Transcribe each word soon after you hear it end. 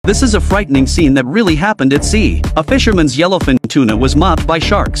This is a frightening scene that really happened at sea. A fisherman's yellowfin tuna was mobbed by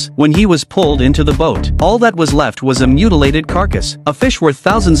sharks. When he was pulled into the boat, all that was left was a mutilated carcass. A fish worth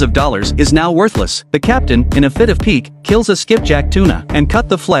thousands of dollars is now worthless. The captain, in a fit of pique, kills a skipjack tuna and cut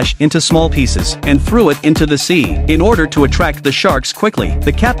the flesh into small pieces and threw it into the sea. In order to attract the sharks quickly,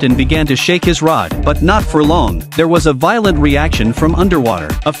 the captain began to shake his rod, but not for long. There was a violent reaction from underwater.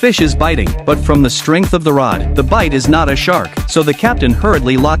 A fish is biting, but from the strength of the rod, the bite is not a shark, so the captain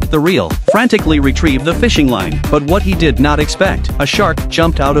hurriedly locked the reel, frantically retrieved the fishing line, but what he did not expect, a shark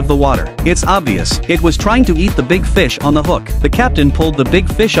jumped out of the water. It's obvious, it was trying to eat the big fish on the hook. The captain pulled the big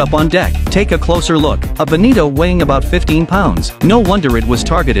fish up on deck. Take a closer look, a bonito weighing about 15 pounds. No wonder it was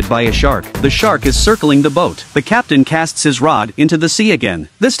targeted by a shark. The shark is circling the boat. The captain casts his rod into the sea again.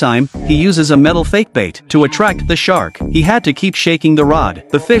 This time, he uses a metal fake bait to attract the shark. He had to keep shaking the rod.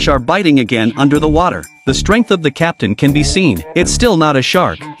 The fish are biting again under the water. The strength of the captain can be seen. It's still not a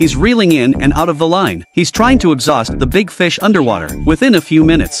shark. He's reeling in and out of the line. He's trying to exhaust the big fish underwater. Within a few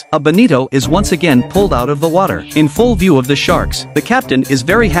minutes, a bonito is once again pulled out of the water. In full view of the sharks, the captain is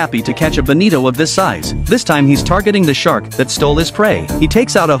very happy to catch a bonito of this size. This time he's targeting the shark that stole his prey. He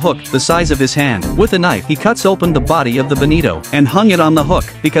takes out a hook the size of his hand. With a knife, he cuts open the body of the bonito and hung it on the hook,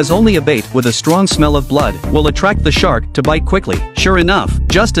 because only a bait with a strong smell of blood will attract the shark to bite quickly. Sure enough,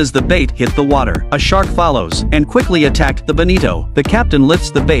 just as the bait hit the water, a shark follows and quickly attacked the bonito. The captain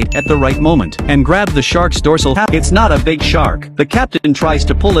lifts the bait at the right moment and grabs the shark's dorsal. It's not a big shark. The captain tries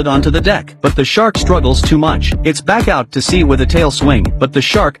to pull it onto the deck, but the shark struggles too much. It's back out to sea with a tail swing, but the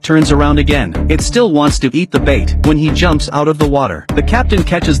shark turns around again. It still wants to eat the bait. When he jumps out of the water, the captain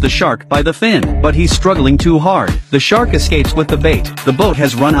catches the shark by the fin, but he's struggling too hard. The shark escapes with the bait. The boat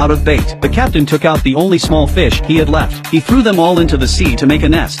has run out of bait. The captain took out the only small fish he had left. He threw them all into the sea to make a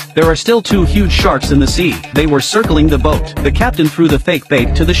nest. There are still 2 huge sharks in the sea. They were circling the boat. The captain threw the fake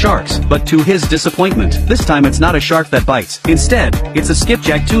bait to the sharks, but to his disappointment, this time it's not a shark that bites. Instead, it's a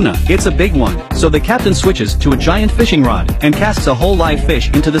skipjack tuna. It's a big one. So the captain switches to a giant fishing rod and casts a whole live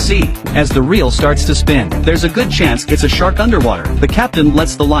fish into the sea. As the reel starts to spin, there's a good chance it's a shark underwater. The captain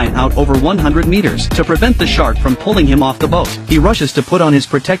lets the line out over 100 meters to prevent the shark from pulling him off the boat. He rushes to put on his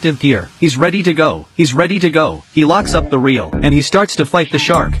protective gear. He's ready to go. He's ready to go. He locks up the reel and he starts to fight the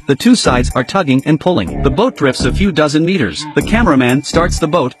shark. The 2 sides are tugging and pulling. The boat drifts a few dozen meters. The cameraman starts the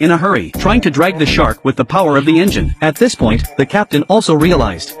boat in a hurry, trying to drag the shark with the power of the engine. At this point, the captain also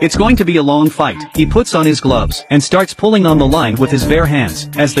realized it's going to be a long fight. He puts on his gloves and starts pulling on the line with his bare hands.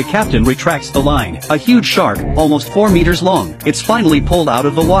 As the captain retracts the line, a huge shark, almost 4 meters long, it's finally pulled out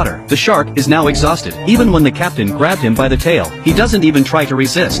of the water. The shark is now exhausted. Even when the captain grabbed him by the tail, he doesn't even try to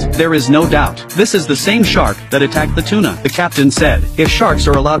resist. There is no doubt, this is the same shark that attacked the tuna. The captain said, if sharks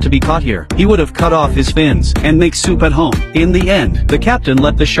are allowed to be caught here, he would have cut off his fins and make soup at home. In the end, the captain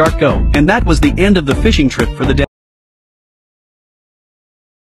let the shark go, and that was the end of the fishing trip for the day.